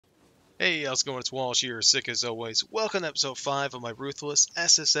Hey, how's it going? It's Walsh here, sick as always. Welcome to episode 5 of my Ruthless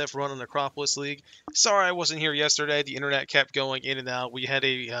SSF Run on Acropolis League. Sorry I wasn't here yesterday. The internet kept going in and out. We had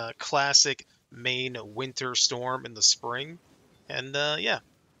a classic Maine winter storm in the spring. And yeah,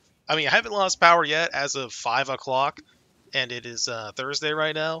 I mean, I haven't lost power yet as of 5 o'clock, and it is Thursday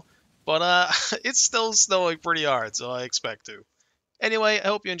right now. But it's still snowing pretty hard, so I expect to. Anyway, I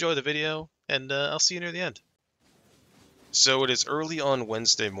hope you enjoy the video, and I'll see you near the end. So it is early on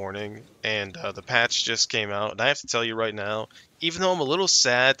Wednesday morning, and the patch just came out. And I have to tell you right now, even though I'm a little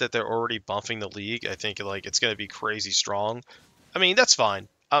sad that they're already buffing the league, I think like it's gonna be crazy strong. I mean, that's fine.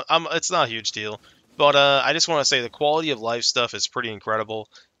 It's not a huge deal. But I just want to say the quality of life stuff is pretty incredible.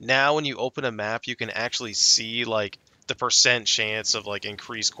 Now, when you open a map, you can actually see like the percent chance of like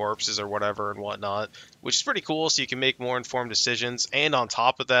increased corpses or whatever and whatnot, which is pretty cool. So you can make more informed decisions. And on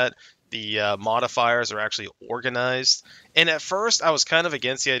top of that, the modifiers are actually organized. And at first, I was kind of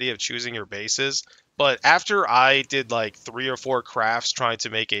against the idea of choosing your bases. But after I did like 3 or 4 crafts trying to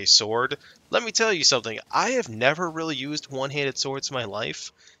make a sword, let me tell you something. I have never really used one-handed swords in my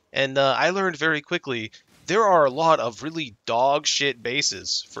life. And I learned very quickly there are a lot of really dog shit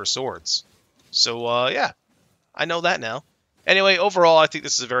bases for swords. So yeah, I know that now. Anyway, overall, I think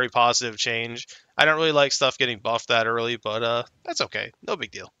this is a very positive change. I don't really like stuff getting buffed that early, but that's okay. No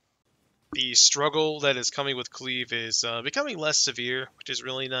big deal. The struggle that is coming with Cleave is becoming less severe, which is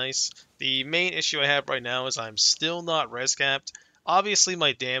really nice. The main issue I have right now is I'm still not res capped. Obviously,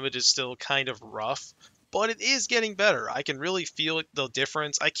 my damage is still kind of rough, but it is getting better. I can really feel the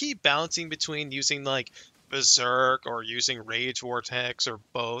difference. I keep bouncing between using like Berserk or using Rage Vortex or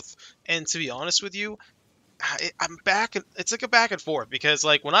both. And to be honest with you, I'm back. It's like a back and forth because,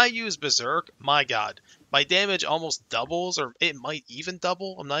 like, when I use Berserk, my God, my damage almost doubles, or it might even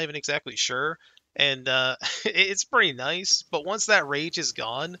double. I'm not even exactly sure, and it's pretty nice. But once that rage is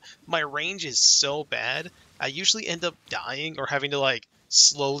gone, my range is so bad. I usually end up dying or having to like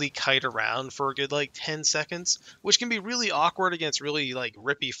slowly kite around for a good like 10 seconds, which can be really awkward against really like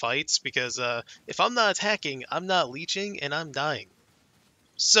rippy fights because if I'm not attacking, I'm not leeching and I'm dying.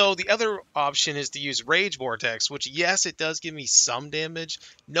 So the other option is to use Rage Vortex, which yes, it does give me some damage,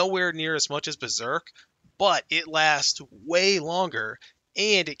 nowhere near as much as Berserk, but it lasts way longer,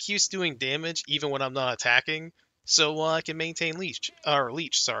 and it keeps doing damage even when I'm not attacking, so I can maintain leech,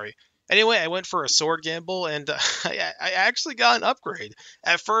 sorry. Anyway, I went for a sword gamble, and I actually got an upgrade.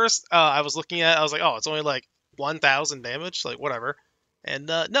 At first, I was looking at, I was like, oh, it's only like 1,000 damage, like whatever. And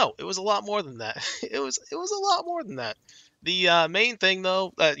no, it was a lot more than that. It was a lot more than that. The main thing,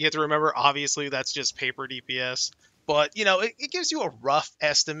 though, that you have to remember, obviously, that's just paper DPS. But, you know, it gives you a rough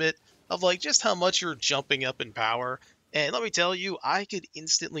estimate of, like, just how much you're jumping up in power. And let me tell you, I could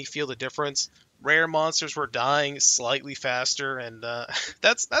instantly feel the difference. Rare monsters were dying slightly faster, and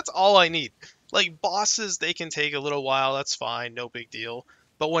that's all I need. Like, bosses, they can take a little while, that's fine, no big deal.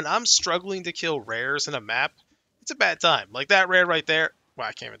 But when I'm struggling to kill rares in a map, it's a bad time. Like, that rare right there, well,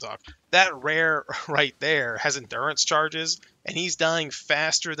 I can't even talk. That rare right there has endurance charges, and he's dying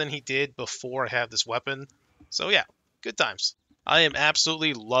faster than he did before I had this weapon. So yeah, good times. I am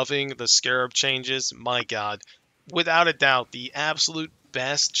absolutely loving the Scarab changes. My God. Without a doubt, the absolute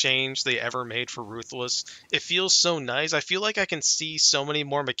best change they ever made for Ruthless. It feels so nice. I feel like I can see so many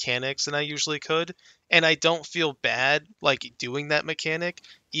more mechanics than I usually could, and I don't feel bad like doing that mechanic,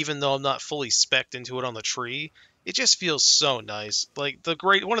 even though I'm not fully specced into it on the tree. It just feels so nice. Like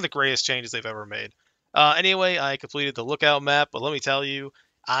one of the greatest changes they've ever made. Anyway, I completed the lookout map, but let me tell you,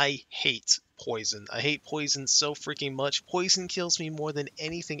 I hate poison. I hate poison so freaking much. Poison kills me more than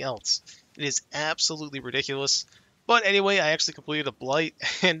anything else. It is absolutely ridiculous. But anyway, I actually completed a blight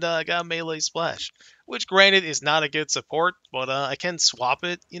and got a melee splash, which granted is not a good support, but I can swap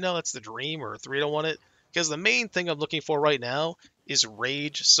it. You know, that's the dream, or 3-to-1 it. Because the main thing I'm looking for right now is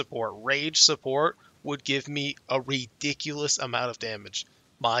rage support. Rage support would give me a ridiculous amount of damage.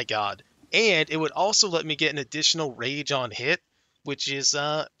 My God. And it would also let me get an additional rage on hit, which is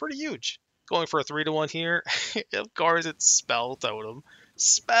pretty huge. Going for a 3-to-1 here. Of course, it's Spell Totem.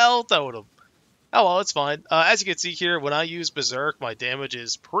 Spell Totem. Oh well, it's fine. As you can see here, when I use Berserk, my damage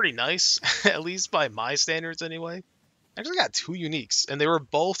is pretty nice, at least by my standards anyway. I actually got 2 uniques, and they were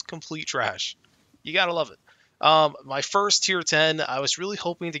both complete trash. You gotta love it. My first tier 10, I was really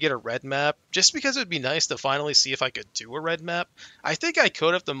hoping to get a red map, just because it would be nice to finally see if I could do a red map. I think I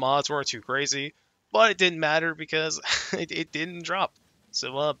could if the mods weren't too crazy, but it didn't matter because it didn't drop.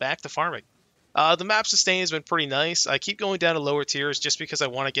 So back to farming. The map sustain has been pretty nice. I keep going down to lower tiers just because I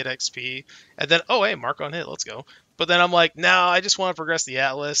want to get XP. And then, oh hey, mark on hit, let's go. But then I'm like, no, I just want to progress the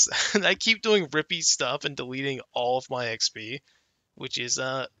Atlas. And I keep doing rippy stuff and deleting all of my XP, which is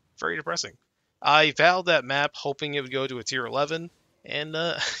very depressing. I vowed that map hoping it would go to a tier 11, and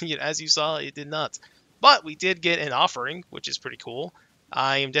as you saw, it did not. But we did get an offering, which is pretty cool.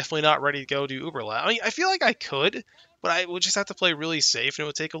 I am definitely not ready to go to Uberlab. I mean, I feel like I could, but I would just have to play really safe, and it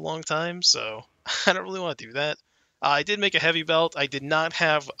would take a long time, so I don't really want to do that. I did make a heavy belt. I did not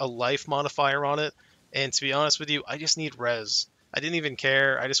have a life modifier on it, and to be honest with you, I just need res. I didn't even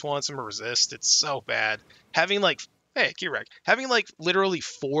care. I just wanted some resist. It's so bad. Having like, hey, Kirek, having like literally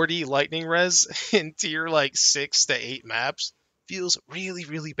 40 lightning res in tier like 6 to 8 maps feels really,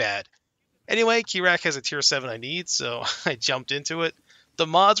 really bad. Anyway, Kirak has a tier 7 I need, so I jumped into it. The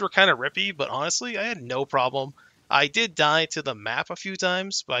mods were kind of rippy, but honestly, I had no problem. I did die to the map a few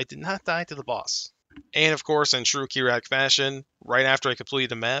times, but I did not die to the boss. And of course, in true Kirak fashion, right after I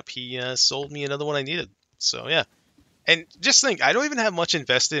completed the map, he sold me another one I needed. So yeah. And just think, I don't even have much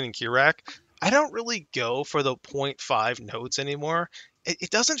invested in Kirak. I don't really go for the 0.5 nodes anymore.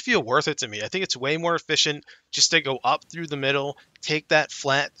 It doesn't feel worth it to me. I think it's way more efficient just to go up through the middle, take that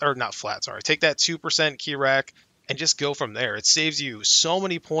flat, or not flat, sorry, take that 2% Kirak, and just go from there. It saves you so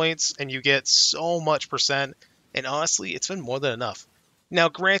many points, and you get so much percent, and honestly, it's been more than enough. Now,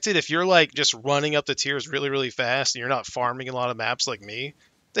 granted, if you're like just running up the tiers really, really fast, and you're not farming a lot of maps like me,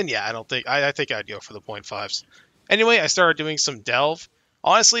 then yeah, I think I'd go for the 0.5s. Anyway, I started doing some delve.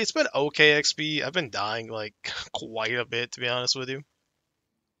 Honestly, it's been okay XP. I've been dying like quite a bit, to be honest with you.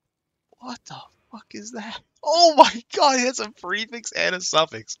 What the fuck is that? Oh my god, it has a prefix and a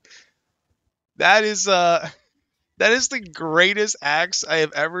suffix. That is that is the greatest axe I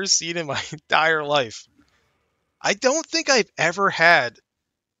have ever seen in my entire life. I don't think I've ever had.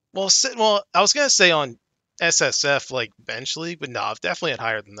 Well, I was gonna say on SSF like bench league, but no, I've definitely had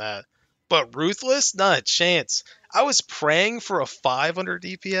higher than that. But Ruthless, not a chance. I was praying for a 500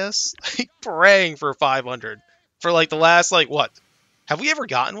 DPS, like praying for 500 for like the last like what? Have we ever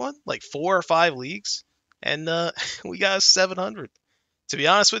gotten one? Like 4 or 5 leagues, and we got a 700. To be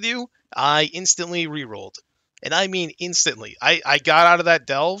honest with you, I instantly re-rolled, and I mean instantly. I got out of that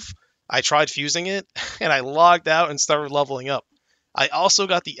delve, I tried fusing it, and I logged out and started leveling up. I also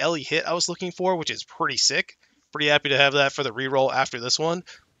got the Ellie hit I was looking for, which is pretty sick. Pretty happy to have that for the reroll after this one.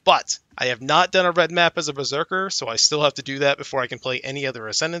 But I have not done a red map as a berserker, so I still have to do that before I can play any other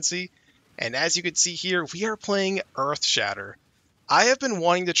ascendancy. And as you can see here, we are playing Earth Shatter. I have been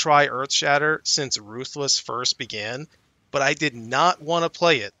wanting to try Earth Shatter since Ruthless first began, but I did not want to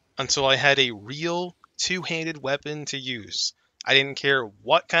play it until I had a real two-handed weapon to use. I didn't care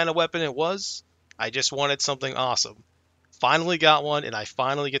what kind of weapon it was, I just wanted something awesome. Finally got one, and I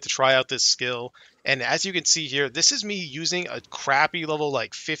finally get to try out this skill. And as you can see here, this is me using a crappy level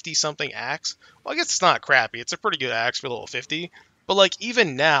like 50 something axe. Well, I guess it's not crappy, it's a pretty good axe for level 50. But like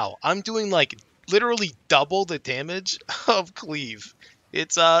even now, I'm doing like literally double the damage of cleave.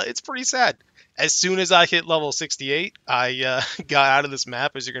 It's pretty sad. As soon as I hit level 68, I got out of this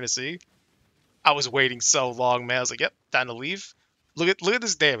map, as you're gonna see. I was waiting so long, man. I was like, yep, time to leave. Look at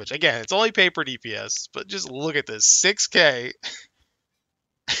this damage. Again, it's only paper DPS, but just look at this. 6k,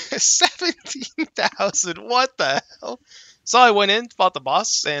 17,000. What the hell? So I went in, fought the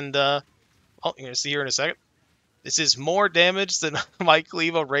boss, and oh, you're gonna see here in a second. This is more damage than my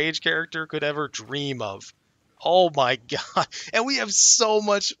Cleave Rage character could ever dream of. Oh my god. And we have so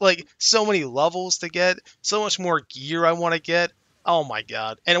much, like, so many levels to get, so much more gear I want to get. Oh my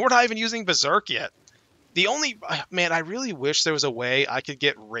god. And we're not even using Berserk yet. The only, man, I really wish there was a way I could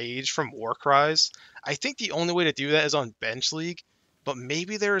get Rage from War Cries. I think the only way to do that is on Bench League, but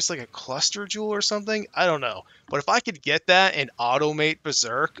maybe there's like a cluster jewel or something. I don't know. But if I could get that and automate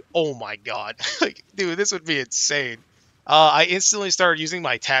Berserk, oh my god. Like, dude, this would be insane. I instantly started using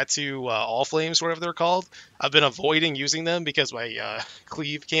my tattoo all flames, whatever they're called. I've been avoiding using them because my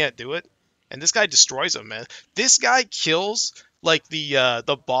cleave can't do it. And this guy destroys them, man. This guy kills like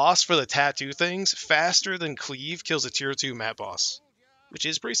the boss for the tattoo things faster than Cleave kills a tier 2 map boss, which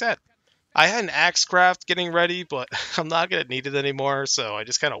is pretty sad. I had an axe craft getting ready, but I'm not gonna need it anymore, so I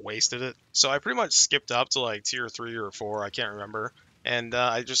just kind of wasted it. So I pretty much skipped up to like tier 3 or 4, I can't remember, and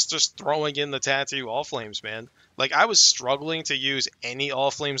I just throwing in the tattoo all flames, man. Like I was struggling to use any all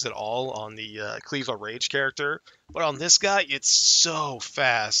flames at all on the Cleave Rage character, but on this guy it's so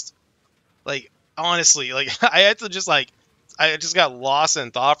fast. Like honestly, like I had to just like I just got lost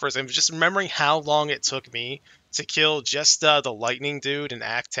in thought for a second. Just remembering how long it took me to kill just the lightning dude in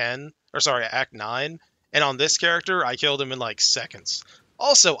Act 10, or sorry, Act 9, and on this character, I killed him in like seconds.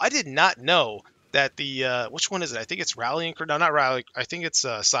 Also, I did not know that the which one is it? I think it's Rallying Cry. No, not Rally. I think it's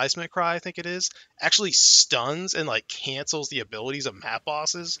Seismic Cry. I think it is actually stuns and like cancels the abilities of map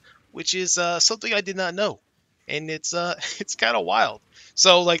bosses, which is something I did not know, and it's it's kind of wild.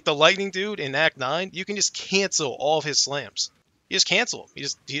 So like the lightning dude in Act 9, you can just cancel all of his slams. You just cancel them.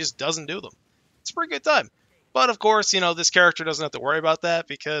 He just doesn't do them. It's a pretty good time. But of course, this character doesn't have to worry about that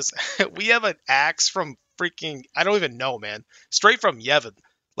because we have an axe from freaking, I don't even know, man. Straight from Yevon.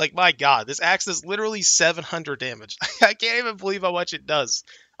 Like, my god, this axe is literally 700 damage. I can't even believe how much it does.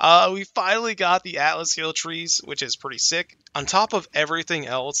 We finally got the Atlas skill trees, which is pretty sick. On top of everything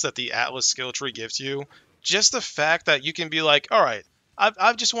else that the Atlas skill tree gives you, just the fact that you can be like, all right,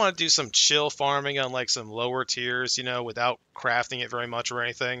 I just want to do some chill farming on like some lower tiers, without crafting it very much or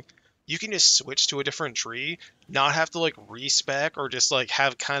anything. You can just switch to a different tree, not have to like respec or just like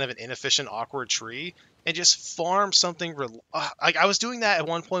have kind of an inefficient, awkward tree, and just farm something. Like I was doing that at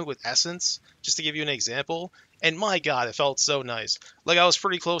one point with Essence, just to give you an example, and my god, it felt so nice. Like I was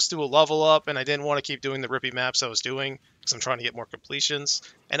pretty close to a level up, and I didn't want to keep doing the rippy maps I was doing because I'm trying to get more completions.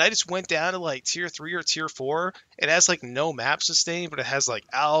 And I just went down to like tier 3 or tier 4. It has like no map sustain, but it has like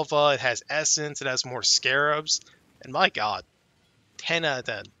Alva, it has Essence, it has more Scarabs, and my god, 10 out of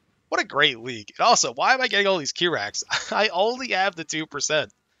 10. What a great league. And also, why am I getting all these Kiraks? I only have the 2%.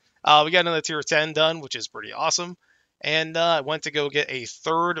 We got another tier 10 done, which is pretty awesome. And I went to go get a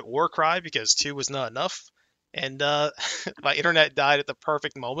third Warcry because 2 was not enough. And my internet died at the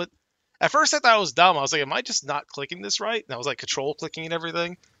perfect moment. At first I thought it was dumb. I was like, am I just not clicking this right? And I was like control clicking and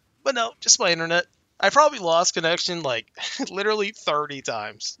everything. But no, just my internet. I probably lost connection like literally 30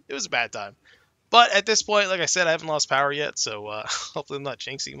 times. It was a bad time. But at this point, like I said, I haven't lost power yet, so hopefully I'm not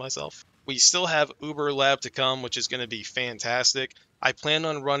jinxing myself. We still have Uber Lab to come, which is going to be fantastic. I plan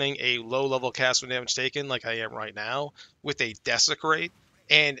on running a low-level cast when damage taken, like I am right now, with a Desecrate.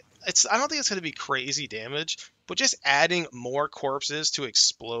 And I don't think it's going to be crazy damage, but just adding more corpses to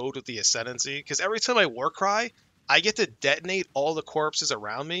explode with the Ascendancy, because every time I Warcry, I get to detonate all the corpses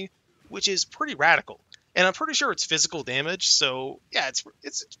around me, which is pretty radical. And I'm pretty sure it's physical damage, so yeah, it's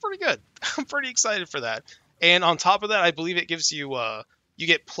pretty good. I'm pretty excited for that. And on top of that, I believe it gives you you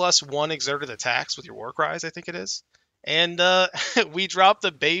get +1 exerted attacks with your war cries, I think it is. And we dropped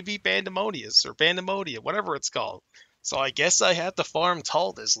the baby Pandemonius or Pandemonia, whatever it's called. So I guess I have to farm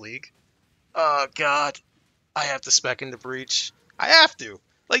tall this league. Oh god, I have to spec into breach. I have to.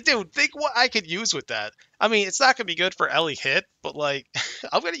 Like, dude, think what I could use with that. I mean, it's not gonna be good for Ellie hit, but like,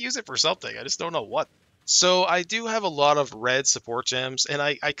 I'm gonna use it for something. I just don't know what. So I do have a lot of red support gems, and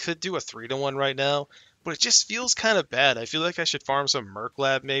I could do a 3-to-1 right now, but it just feels kind of bad. I feel like I should farm some Merc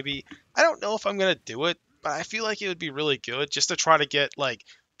Lab maybe. I don't know if I'm going to do it, but I feel like it would be really good just to try to get like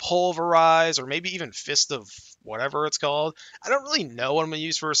Pulverize or maybe even Fist of whatever it's called. I don't really know what I'm going to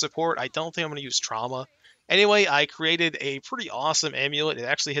use for a support. I don't think I'm going to use Trauma. Anyway, I created a pretty awesome amulet. It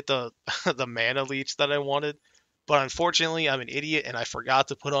actually hit the the mana leech that I wanted. But unfortunately, I'm an idiot and I forgot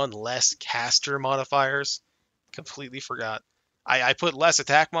to put on less caster modifiers. Completely forgot. I put less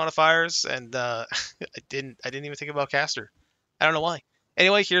attack modifiers and I didn't even think about caster. I don't know why.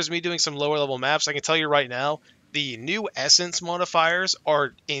 Anyway, here's me doing some lower level maps. I can tell you right now, the new essence modifiers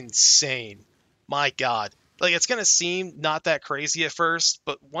are insane. My god. Like, it's gonna seem not that crazy at first,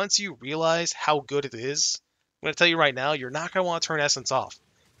 but once you realize how good it is, I'm gonna tell you right now, you're not gonna want to turn essence off.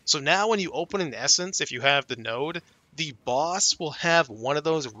 So now when you open an essence, if you have the node, the boss will have one of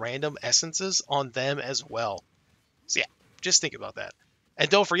those random essences on them as well. So yeah, just think about that. And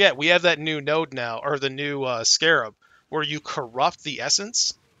don't forget, we have that new node now, or the new Scarab, where you corrupt the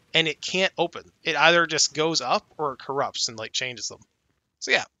essence, and it can't open. It either just goes up or it corrupts and like changes them. So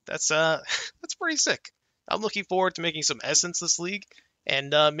yeah, that's that's pretty sick. I'm looking forward to making some essence this league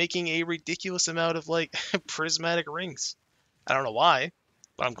and making a ridiculous amount of like prismatic rings. I don't know why,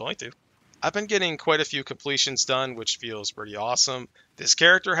 but I'm going to. I've been getting quite a few completions done, which feels pretty awesome. This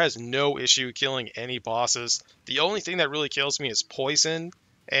character has no issue killing any bosses. The only thing that really kills me is Poison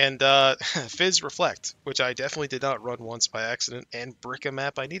and Fizz Reflect, which I definitely did not run once by accident, and brick a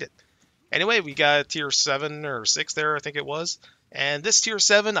map I needed. Anyway, we got tier 7 or 6 there, I think it was. And this tier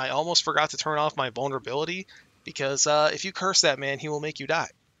 7, I almost forgot to turn off my vulnerability, because if you curse that man, he will make you die.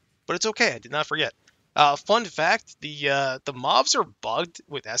 But it's okay, I did not forget. Fun fact, the mobs are bugged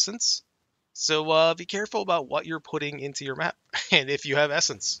with Essence. So be careful about what you're putting into your map, and if you have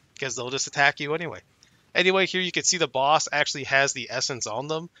Essence, because they'll just attack you anyway. Anyway, here you can see the boss actually has the Essence on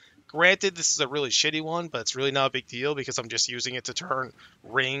them. Granted, this is a really shitty one, but it's really not a big deal because I'm just using it to turn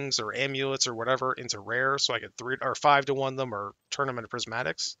rings or amulets or whatever into rare, so I can 3 or 5-to-1 them or turn them into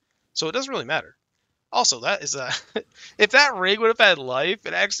prismatics. So it doesn't really matter. Also, that is a if that ring would have had life,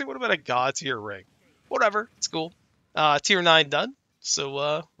 it actually would have been a god tier ring. Whatever, it's cool. Tier 9 done,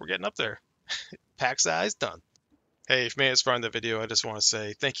 so we're getting up there. Pack size done. Hey, if you made it this far in the video, I just want to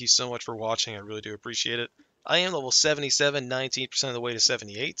say thank you so much for watching. I really do appreciate it. I am level 77, 19% of the way to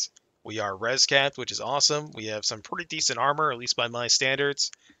 78. We are res capped, which is awesome. We have some pretty decent armor, at least by my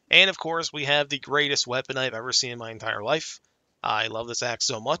standards. And of course, we have the greatest weapon I've ever seen in my entire life. I love this axe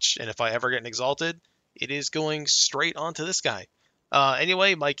so much, and if I ever get an exalted, it is going straight onto this guy.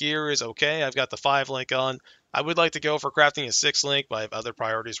 Anyway, my gear is okay. I've got the 5 link on. I would like to go for crafting a 6 link, but I have other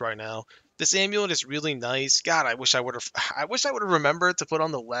priorities right now. This amulet is really nice. God, I wish I would have. I wish I would have remembered to put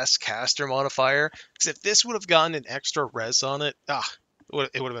on the less caster modifier. Because if this would have gotten an extra res on it, it would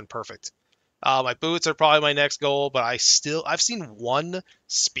have been perfect. My boots are probably my next goal, but I've seen one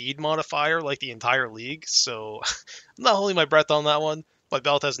speed modifier like the entire league, so I'm not holding my breath on that one. My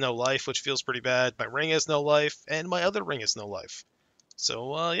belt has no life, which feels pretty bad. My ring has no life, and my other ring has no life.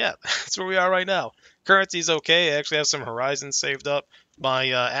 So yeah, that's where we are right now. Currency's okay. I actually have some horizons saved up. My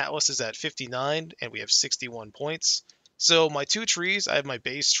Atlas is at 59, and we have 61 points. So my 2 trees, I have my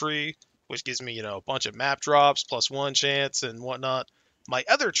base tree, which gives me, a bunch of map drops, +1 chance, and whatnot. My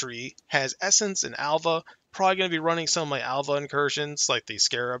other tree has Essence and Alva. Probably going to be running some of my Alva incursions, like the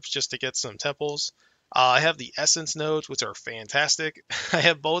Scarabs, just to get some temples. I have the Essence nodes, which are fantastic. I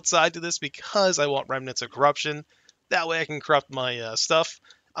have both sides of this because I want Remnants of Corruption. That way I can corrupt my stuff.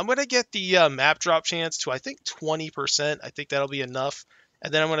 I'm going to get the map drop chance to, I think, 20%. I think that'll be enough.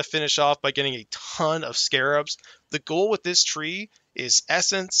 And then I'm going to finish off by getting a ton of Scarabs. The goal with this tree is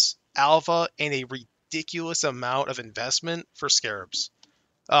Essence, Alpha, and a ridiculous amount of investment for Scarabs.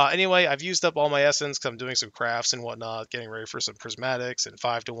 Anyway, I've used up all my essence because I'm doing some crafts and whatnot, getting ready for some prismatics and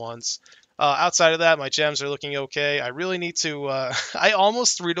 5-to-1s. Outside of that, my gems are looking okay. I really need to. I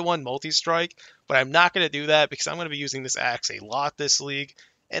almost 3-to-1 multi-strike, but I'm not going to do that because I'm going to be using this axe a lot this league,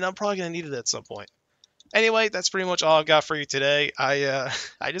 and I'm probably going to need it at some point. Anyway, that's pretty much all I've got for you today. I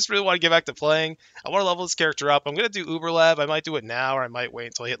just really want to get back to playing. I want to level this character up. I'm going to do Uber Lab. I might do it now, or I might wait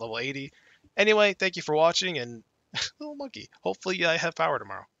until I hit level 80. Anyway, thank you for watching, and little monkey. Hopefully I have power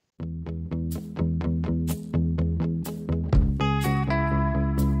tomorrow.